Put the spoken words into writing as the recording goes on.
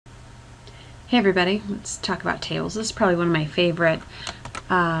Hey everybody, let's talk about tables. This is probably one of my favorite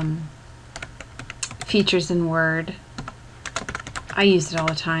features in Word. I use it all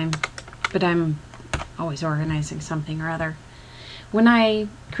the time, but I'm always organizing something or other. When I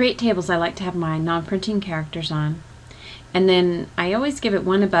create tables, I like to have my non-printing characters on, and then I always give it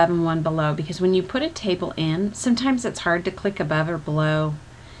one above and one below, because when you put a table in, sometimes it's hard to click above or below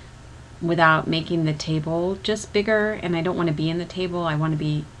without making the table just bigger, and I don't want to be in the table. I want to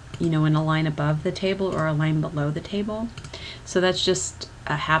be, you know, in a line above the table or a line below the table. So that's just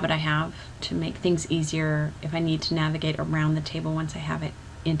a habit I have to make things easier if I need to navigate around the table once I have it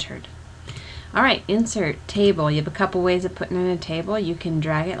entered. Alright, insert table. You have a couple ways of putting in a table. You can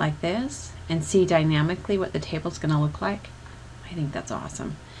drag it like this and see dynamically what the table's going to look like. I think that's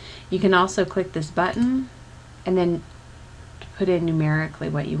awesome. You can also click this button and then put in numerically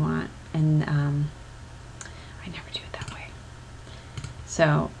what you want, and I never do it that way.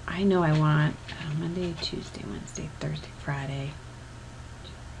 So I know I want Monday, Tuesday, Wednesday, Thursday, Friday,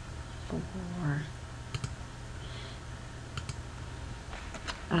 4.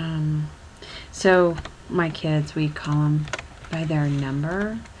 So my kids, we call them by their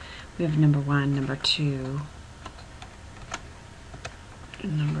number. We have number 1, number 2,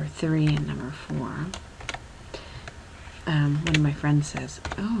 number 3, and number 4. One of my friends says,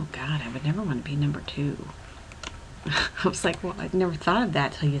 "Oh God, I would never want to be number 2." I was like, well, I'd never thought of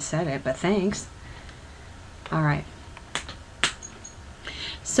that till you said it, but thanks. All right.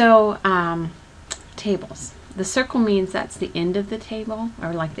 So, tables. The circle means that's the end of the table,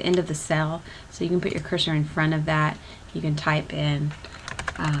 or like the end of the cell. So you can put your cursor in front of that. You can type in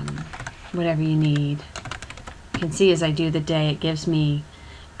whatever you need. You can see as I do the day, it gives me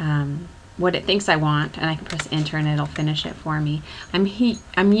what it thinks I want, and I can press enter and it'll finish it for me.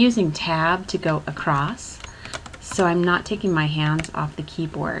 I'm using tab to go across, so I'm not taking my hands off the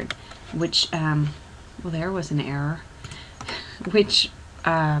keyboard, which, well, there was an error, which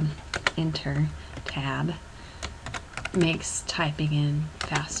enter, tab, makes typing in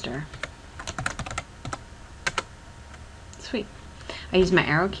faster. Sweet. I use my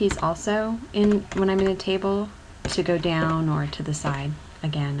arrow keys also when I'm in a table to go down or to the side.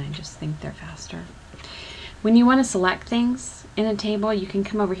 Again, I just think they're faster. When you want to select things in a table, you can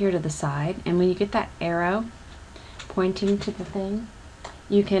come over here to the side, and when you get that arrow pointing to the thing,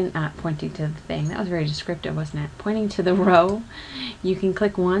 you can, pointing to the thing, that was very descriptive, wasn't it? Pointing to the row, you can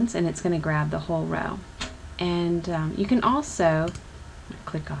click once and it's going to grab the whole row. And you can also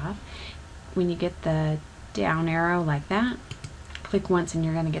click off. When you get the down arrow like that, click once and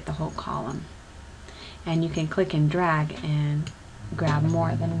you're going to get the whole column. And you can click and drag and grab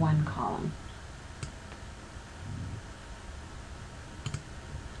more than one column.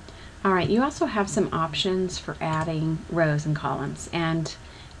 Alright, you also have some options for adding rows and columns, and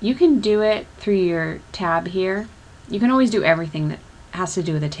you can do it through your tab here. You can always do everything that has to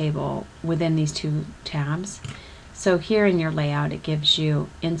do with a table within these two tabs. So here in your layout, it gives you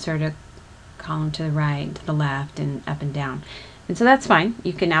insert a column to the right, to the left, and up and down. And so that's fine.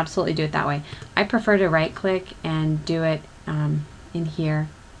 You can absolutely do it that way. I prefer to right click and do it in here.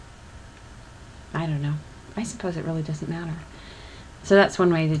 I don't know. I suppose it really doesn't matter. So that's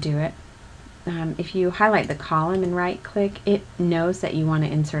one way to do it. If you highlight the column and right click, it knows that you want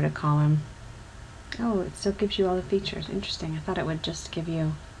to insert a column. Oh, it still gives you all the features. Interesting. I thought it would just give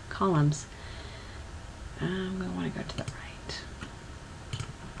you columns. I'm going to want to go to the right.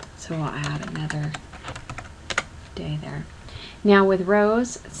 So we'll add another day there. Now with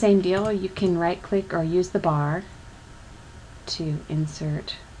rows, same deal. You can right click or use the bar to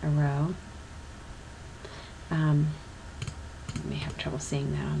insert a row. I may have trouble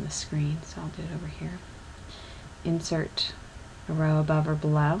seeing that on the screen, so I'll do it over here. Insert a row above or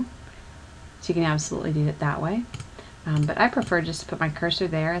below. So you can absolutely do it that way. But I prefer just to put my cursor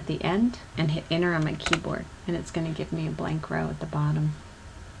there at the end and hit enter on my keyboard, and it's going to give me a blank row at the bottom.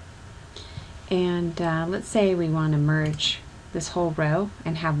 And let's say we want to merge this whole row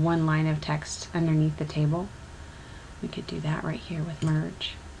and have one line of text underneath the table. We could do that right here with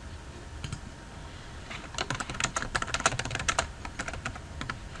merge.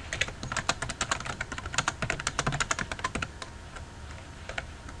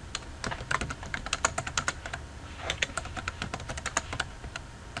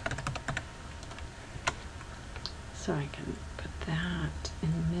 So I can put that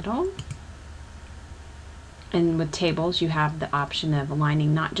in the middle. And with tables, you have the option of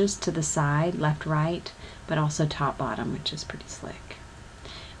aligning not just to the side, left, right, but also top, bottom, which is pretty slick.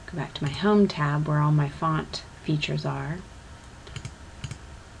 Go back to my Home tab where all my font features are.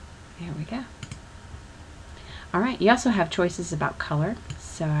 There we go. Alright, you also have choices about color.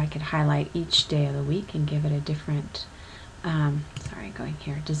 So I could highlight each day of the week and give it a different, sorry, going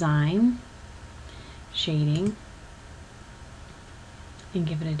here, design, shading, and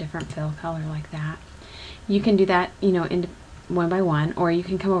give it a different fill color like that. You can do that, you know, in one by one, or you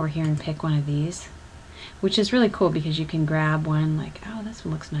can come over here and pick one of these, which is really cool because you can grab one like, oh, this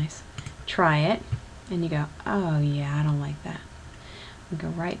one looks nice. Try it, and you go, oh yeah, I don't like that. And go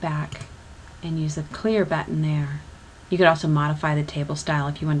right back and use the clear button there. You could also modify the table style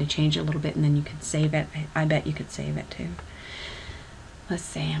if you wanted to change it a little bit, and then you could save it. I bet you could save it too. Let's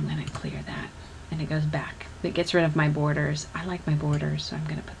say I'm going to clear that, and it goes back. It gets rid of my borders. I like my borders, so I'm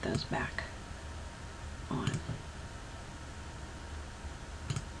going to put those back on.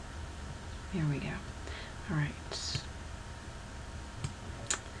 There we go. All right.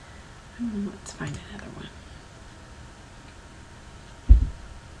 Let's find another one.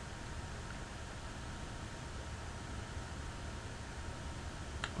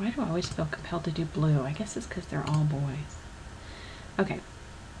 Why do I always feel compelled to do blue? I guess it's because they're all boys. Okay.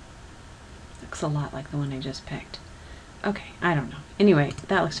 Looks a lot like the one I just picked. Okay, I don't know. Anyway,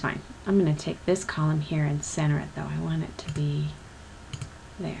 that looks fine. I'm going to take this column here and center it, though. I want it to be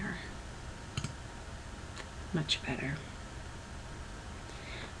there. Much better.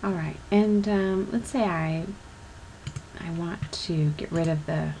 All right, and let's say I want to get rid of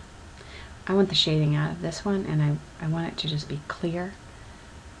I want the shading out of this one, and I want it to just be clear.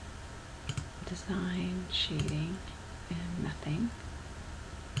 Design, shading, and nothing.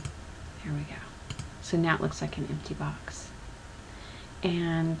 There we go. So now it looks like an empty box.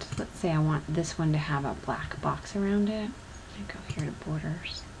 And let's say I want this one to have a black box around it. I go here to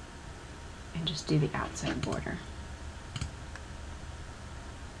borders and just do the outside border.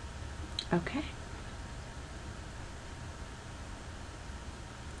 Okay.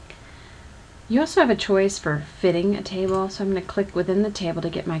 You also have a choice for fitting a table, so I'm going to click within the table to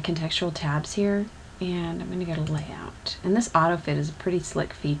get my contextual tabs here, and I'm going to go to layout. And this auto fit is a pretty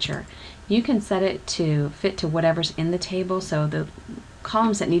slick feature. You can set it to fit to whatever's in the table, so the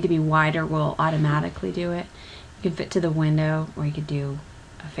columns that need to be wider will automatically do it. You can fit to the window, or you could do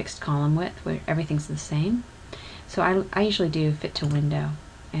a fixed column width where everything's the same. So I usually do fit to window,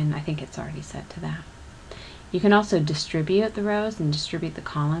 and I think it's already set to that. You can also distribute the rows and distribute the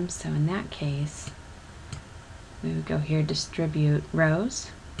columns. So in that case, we would go here, distribute rows,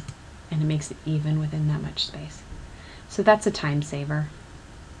 and it makes it even within that much space. So that's a time saver.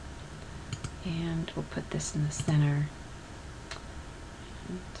 And we'll put this in the center.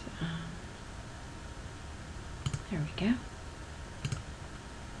 And, there we go.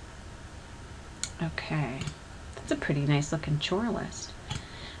 Okay, that's a pretty nice looking chore list.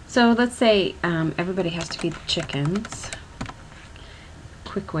 So let's say everybody has to feed the chickens.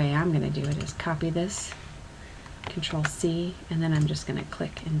 Quick way I'm going to do it is copy this, Control C, and then I'm just going to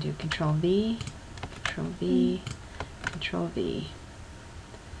click and do Control V, Control V, Control V.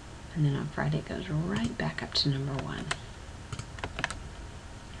 And then on Friday it goes right back up to number 1.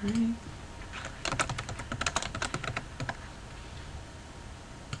 All right.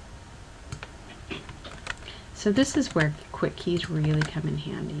 So this is where quick keys really come in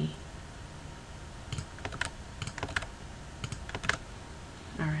handy.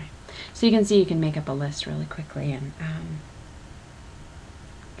 All right, so you can see you can make up a list really quickly and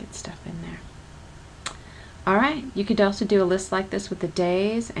get stuff in there. All right, you could also do a list like this with the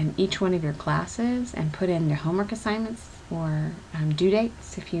days and each one of your classes and put in your homework assignments or due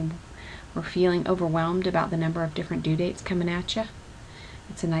dates if you were feeling overwhelmed about the number of different due dates coming at you.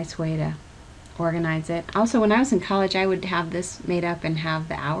 It's a nice way to organize it. Also, when I was in college, I would have this made up and have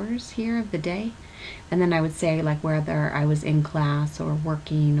the hours here of the day, and then I would say like whether I was in class or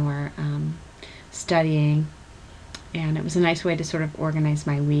working or studying, and it was a nice way to sort of organize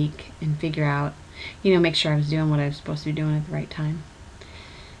my week and figure out, you know, make sure I was doing what I was supposed to be doing at the right time.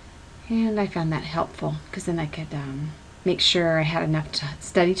 And I found that helpful because then I could make sure I had enough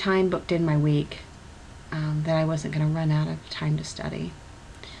study time booked in my week, that I wasn't going to run out of time to study.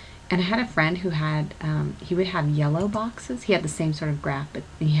 And I had a friend who had, he would have yellow boxes. He had the same sort of graph, but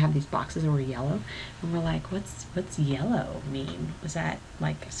he had these boxes that were yellow. And we're like, what's yellow mean? Was that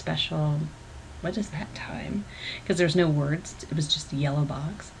like a special, what is that time? Because there's no words. It was just a yellow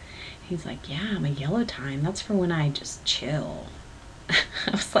box. He's like, yeah, I'm a yellow time. That's for when I just chill.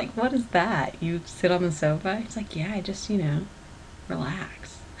 I was like, what is that? You sit on the sofa? He's like, yeah, I just, you know,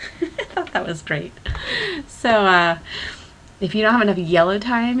 relax. I thought that was great. So, if you don't have enough yellow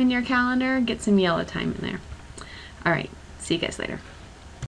time in your calendar, get some yellow time in there. All right, see you guys later.